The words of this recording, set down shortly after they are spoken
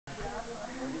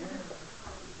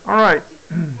All right.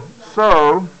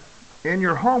 So, in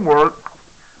your homework,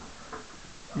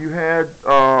 you had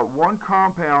one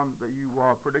compound that you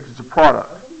predicted as a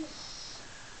product,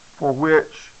 for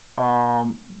which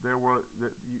there were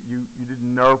that you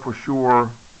didn't know for sure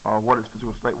what its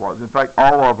physical state was. In fact,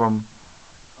 all of them,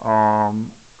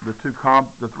 the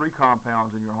three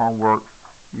compounds in your homework,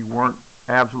 you weren't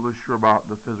absolutely sure about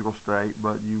the physical state,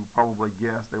 but you probably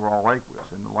guessed they were all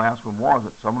aqueous, and the last one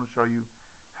wasn't. So I'm going to show you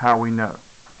how we know.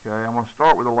 Okay, I'm going to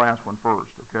start with the last one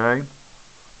first. Okay.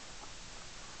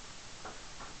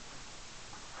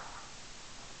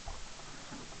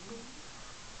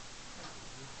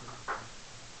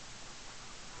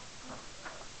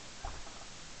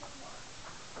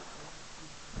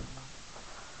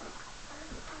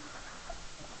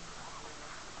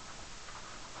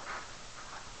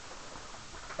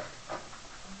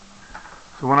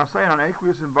 So when I say in an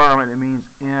aqueous environment, it means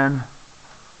in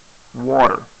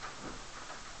water.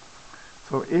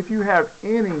 So if you have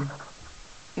any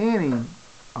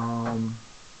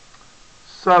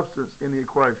substance in the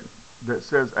equation that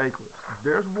says aqueous,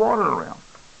 there's water around.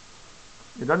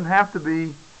 It doesn't have to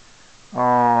be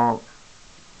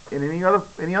in any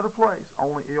other place.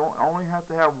 You only have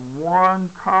to have one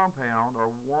compound or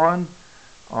one.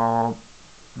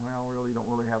 Well, really, you don't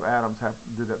really have atoms have to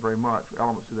do that very much.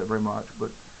 Elements do that very much.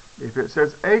 But if it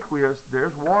says aqueous,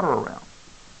 there's water around.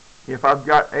 If I've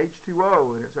got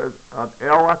H2O and it says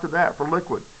L after that for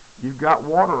liquid, you've got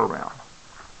water around.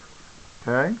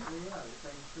 Okay?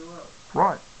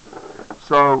 Right.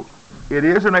 So it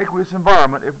is an aqueous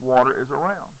environment if water is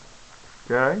around.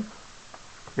 Okay?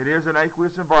 It is an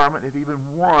aqueous environment if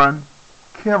even one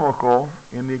chemical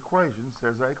in the equation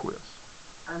says aqueous.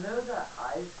 I know that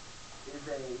ice is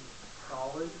a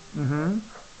solid, Mm-hmm.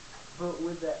 but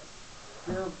would that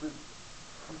still be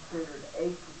considered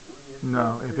aqueous?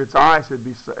 No, if it's ice, it'd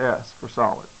be S for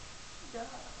solid.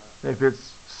 If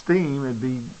it's steam, it'd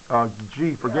be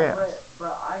G for gas.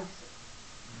 But ice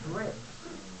drips.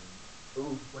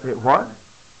 It what?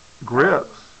 Grips.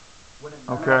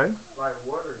 Okay. Like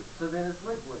water. So then it's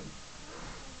liquid.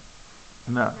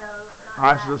 No.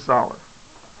 Ice is a solid.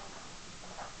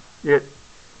 It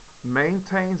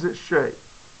maintains its shape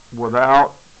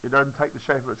without, it doesn't take the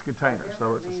shape of its container,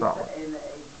 so it's a solid. In a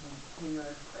continuous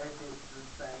effect,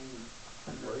 it's the same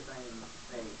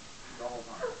thing all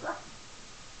the time.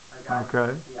 Like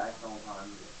Okay. I see ice all the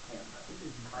time.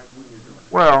 Like when you're doing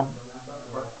it.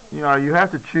 Well, you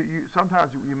have to choose.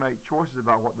 Sometimes you make choices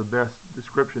about what the best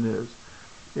description is.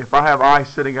 If I have ice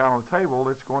sitting out on the table,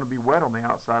 it's going to be wet on the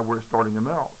outside where it's starting to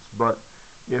melt. But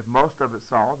if most of it's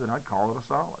solid, then I'd call it a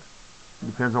solid. It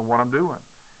depends on what I'm doing.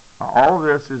 All of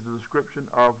this is the description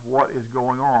of what is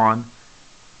going on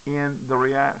in the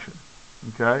reaction.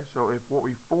 Okay, so if what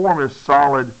we form is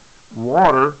solid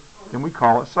water, then we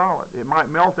call it solid. It might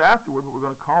melt afterward, but we're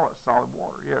going to call it solid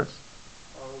water. Yes.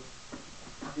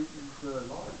 This is the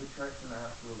law of attraction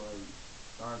actual like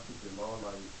scientific law.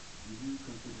 Like, do you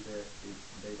consider that if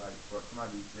they like for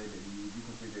somebody say that would you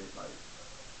consider it like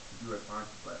you a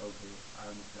scientist like okay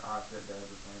I said that as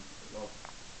a scientific law.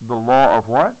 The law of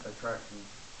what? Attraction.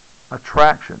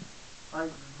 Attraction.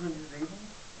 Like gravity.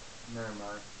 Never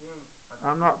mind.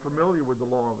 I'm not familiar with the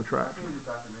law of I attraction. seen this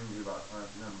documentary about science.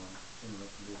 Never mind. Anyway,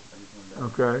 I just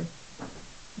wanted Okay.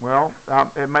 Well,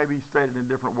 it may be stated in a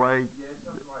different way. Yeah, it's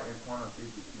something like in quantum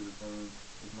physics. You were saying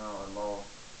it's not a law.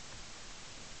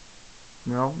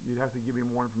 Well, you'd have to give me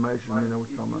more information. Like, You know what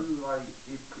you're talking about. like,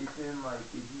 it's in like,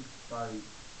 if you like,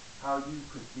 how you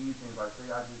perceive things. Like,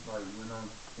 say I just like went on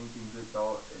thinking good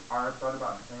thoughts, and I thought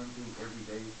about the same thing every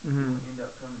day, it would end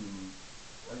up coming to me.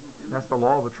 Like, That's the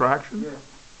law of attraction? Yeah,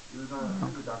 it was on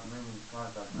a documentary,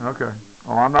 science documentary. Okay.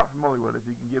 Well, I'm not familiar with it. If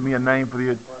you can give me a name for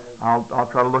the, I'll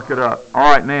try to look it up. All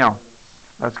right, now,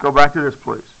 let's go back to this,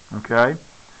 please. Okay?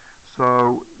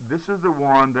 So, this is the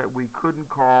one that we couldn't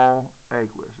call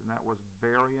aqueous, and that was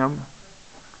barium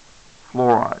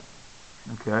fluoride.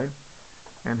 Okay?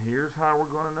 And here's how we're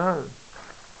going to know.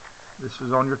 This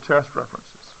is on your test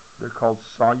references. They're called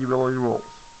solubility rules.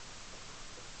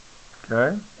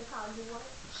 Okay?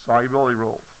 Solubility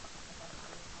rules.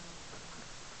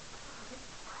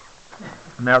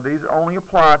 Now, these only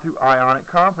apply to ionic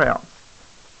compounds.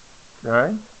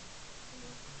 Okay?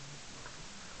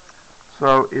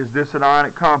 So, is this an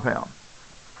ionic compound?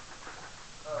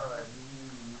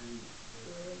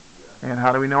 And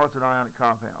how do we know it's an ionic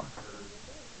compound?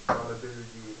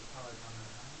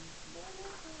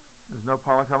 There's no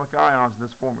polyatomic ions in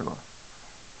this formula.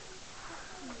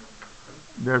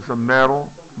 There's a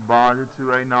metal bonded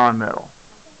to a nonmetal.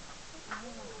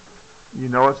 You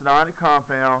know it's an ionic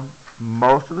compound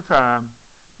most of the time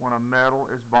when a metal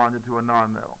is bonded to a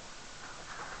nonmetal,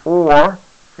 or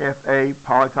if a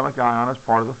polyatomic ion is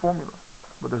part of the formula.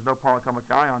 But there's no polyatomic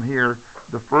ion here.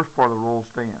 The first part of the rule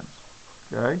stands.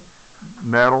 Okay?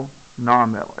 Metal,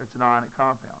 nonmetal. It's an ionic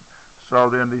compound.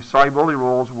 So then the solubility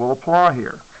rules will apply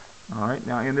here. All right?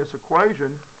 Now in this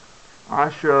equation, I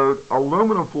showed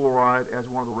aluminum fluoride as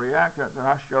one of the reactants, and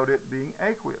I showed it being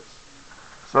aqueous.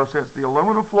 So since the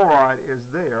aluminum fluoride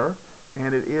is there,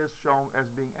 and it is shown as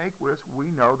being aqueous,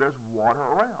 we know there's water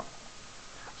around.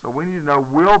 So we need to know,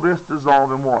 will this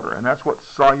dissolve in water? And that's what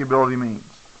solubility means.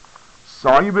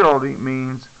 Solubility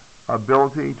means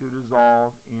ability to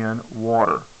dissolve in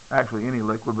water. Actually, any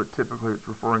liquid, but typically it's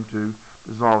referring to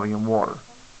dissolving in water.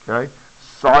 Okay?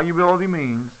 Solubility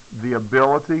means the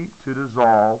ability to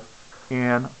dissolve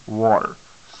in water.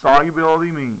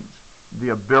 Solubility means the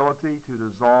ability to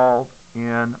dissolve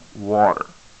in water.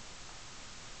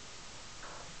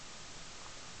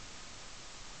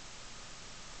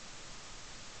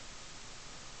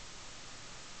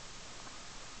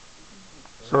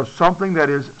 So something that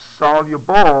is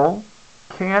soluble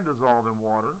can dissolve in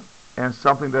water, and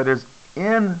something that is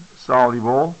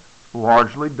insoluble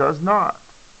largely does not.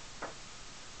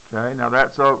 Okay, now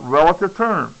that's a relative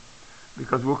term,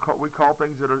 because we call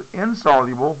things that are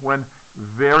insoluble when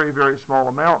very, very small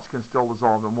amounts can still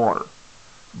dissolve in water.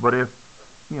 But if,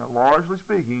 largely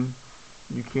speaking,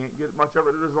 you can't get much of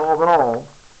it to dissolve at all,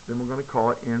 then we're going to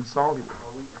call it insoluble.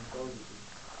 Are we insoluble?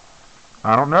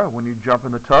 I don't know. When you jump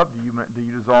in the tub, do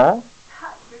you dissolve?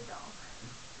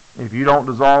 If you don't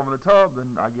dissolve in the tub,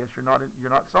 then I guess you're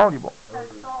not soluble. So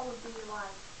salt would be like,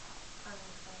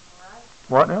 right?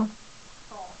 What now?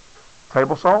 Salt.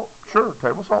 Table salt? Sure.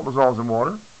 Table salt dissolves in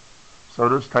water. So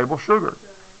does table sugar.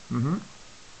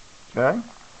 Okay.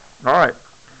 All right.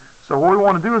 So what we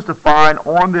want to do is define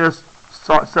on this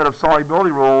set of solubility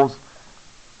rules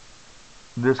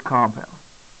this compound.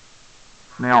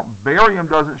 Now, barium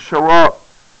doesn't show up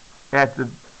at the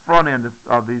front end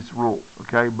of these rules,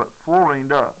 okay, but fluorine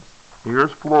does.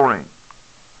 Here's fluorine.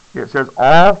 It says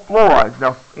all fluorides.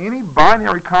 Now, any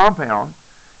binary compound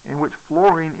in which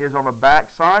fluorine is on the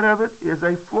back side of it is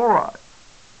a fluoride.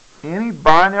 Any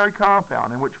binary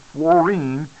compound in which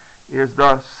fluorine is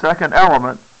the second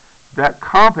element, that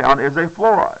compound is a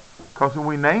fluoride. Because when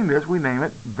we name this, we name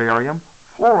it barium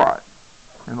fluoride.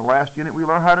 In the last unit, we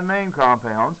learned how to name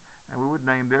compounds, and we would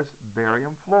name this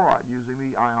barium fluoride using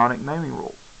the ionic naming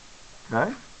rules.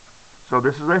 Okay? So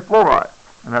this is a fluoride,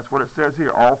 and that's what it says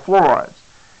here, all fluorides,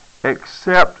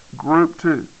 except group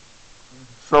 2.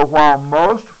 So while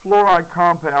most fluoride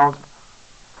compounds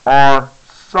are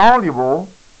soluble,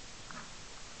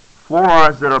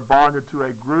 fluorides that are bonded to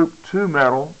a group 2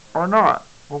 metal are not.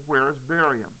 Well, where is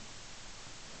barium?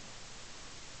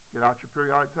 Get out your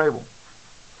periodic table.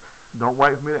 Don't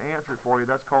wait for me to answer it for you.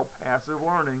 That's called passive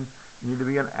learning. You need to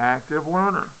be an active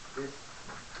learner.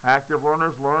 Active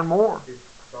learners learn more. It's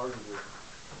soluble.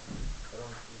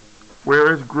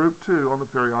 Where is group 2 on the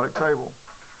periodic table?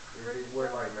 Is it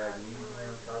where like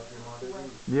magnesium, calcium, all that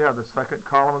is? Yeah, the second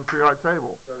column of the periodic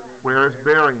table. So then Where is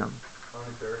barium? on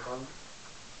the third column?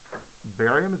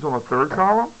 Barium is on the third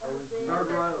column? Third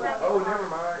row. Oh, never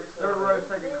mind. It's Third row,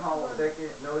 second column. second.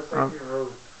 No, it's second row.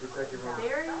 It's second row.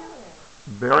 Barium?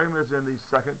 Barium is in the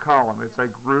second column. It's a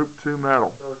group 2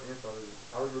 metal. So it's insoluble.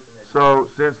 I was looking at. So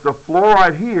since the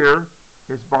fluoride here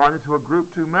is bonded to a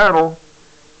group 2 metal,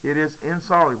 it is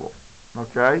insoluble.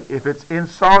 Okay? If it's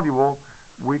insoluble,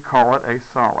 we call it a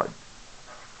solid.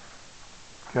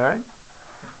 Okay?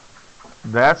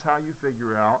 That's how you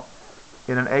figure out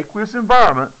in an aqueous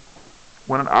environment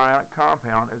when an ionic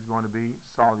compound is going to be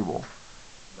soluble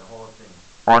The whole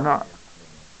thing. or not.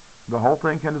 The whole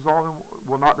thing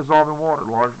will not dissolve in water,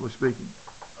 largely speaking.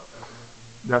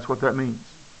 That's what that means.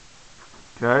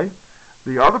 Okay?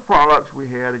 The other products we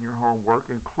had in your homework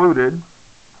included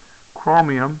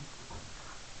chromium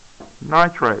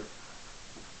nitrate.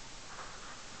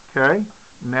 Okay?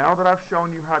 Now that I've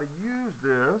shown you how to use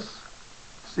this,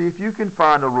 see if you can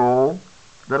find a rule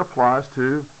that applies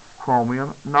to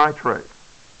chromium nitrate.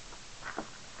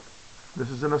 This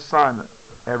is an assignment.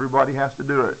 Everybody has to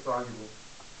do it. It's soluble.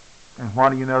 And why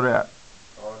do you know that?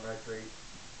 All nitrate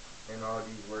and all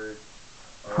these words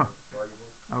are soluble.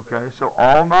 Okay, so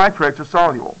all nitrates are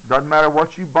soluble. Doesn't matter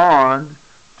what you bond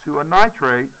to a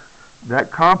nitrate, that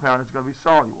compound is going to be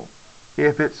soluble.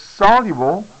 If it's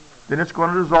soluble, then it's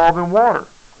going to dissolve in water.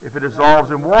 If it dissolves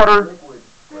in water,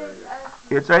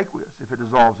 it's aqueous. If it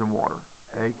dissolves in water,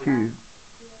 AQ.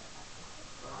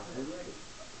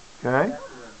 Okay?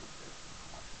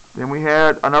 Then we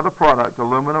had another product,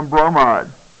 aluminum bromide.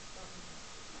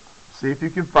 See if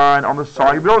you can find on the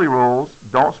solubility rules.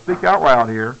 Don't speak out loud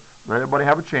here. Let everybody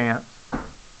have a chance.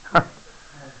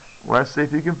 Let's see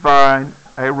if you can find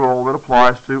a rule that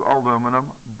applies to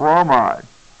aluminum bromide.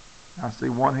 I see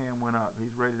one hand went up.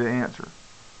 He's ready to answer.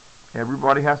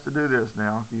 Everybody has to do this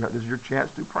now. This is your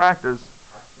chance to practice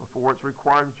before it's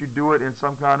required that you do it in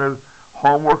some kind of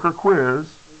homework or quiz.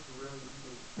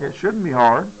 It shouldn't be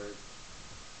hard.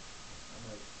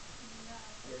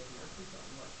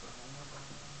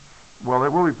 Well,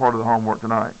 it will be part of the homework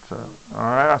tonight. So, all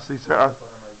right.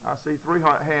 I see 3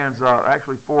 hands up.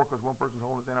 Actually 4 because one person's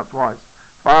holding his hand up twice.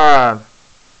 5.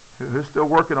 Who's still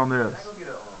working on this? I go get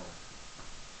a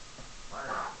my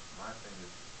thing is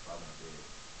probably not big.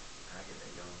 Can I get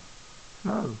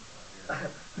that going?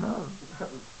 No.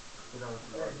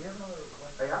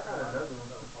 Hey, I got another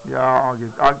one.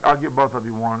 Yeah, I'll get both of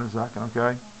you one in a second.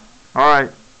 Okay. All right.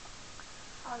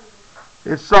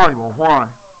 It's soluble.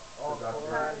 Why? All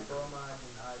chloride, bromide,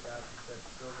 and iodide, except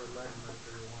silver, lead,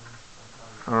 mercury,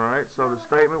 one. All right. So the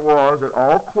statement was that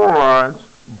all chlorides,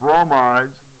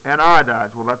 bromides, and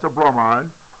iodides, well, that's a bromide,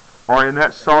 are in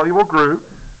that soluble group.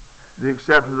 The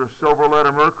exceptions are silver, lead,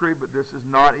 or mercury, but this is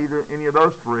not either any of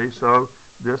those 3, so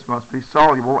this must be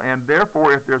soluble, and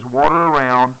therefore, if there's water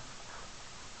around,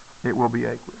 it will be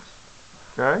aqueous.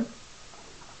 Okay?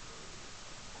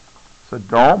 So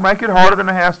don't make it harder than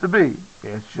it has to be.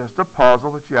 It's just a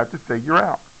puzzle that you have to figure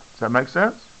out. Does that make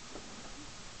sense?